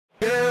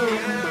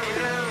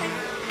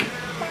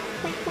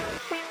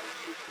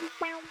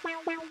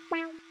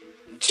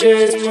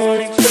Chase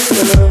money for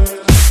love.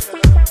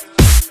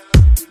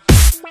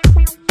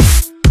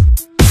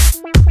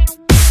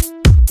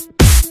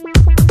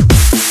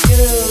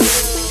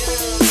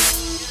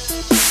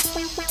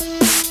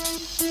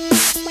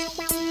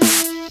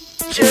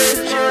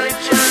 Chase money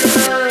for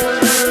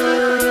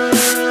love.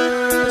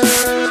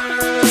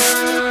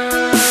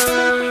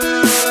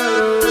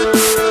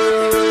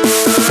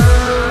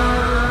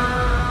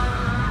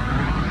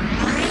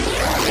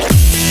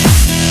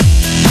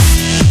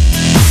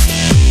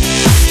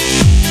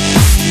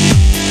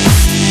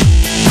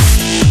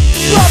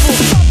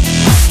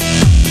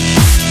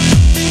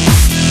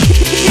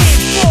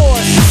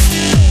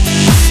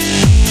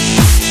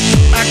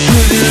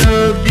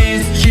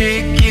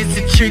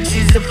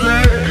 She's a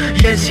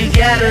flirt, yeah, she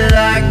got a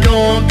lot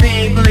going.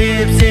 Pink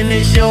lips in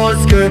a short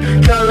skirt,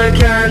 color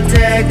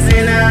contacts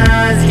in her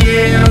eyes,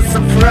 yeah, I'm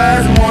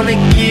surprised. Wanna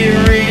get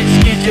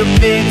rich, get your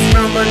fix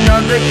from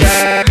another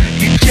guy.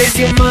 You chase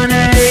your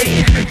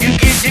money, you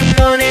get your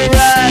money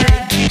right.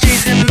 You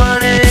chasing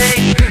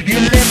money, you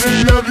live a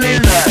lovely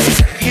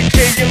life. You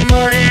chase your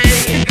money,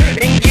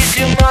 and get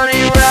your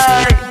money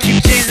right.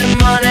 Keep chasing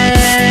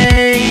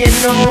money, and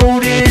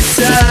hold it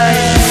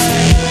tight.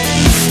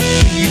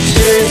 You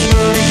chase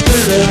money for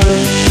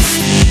love.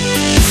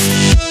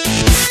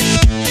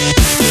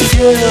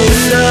 You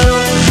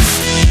love.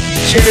 You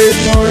chase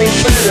money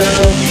for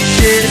love. You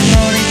chase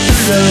money for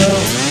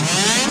love.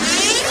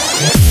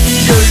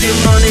 Does your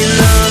money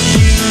love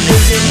you?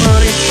 Does your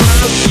money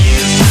fuck you?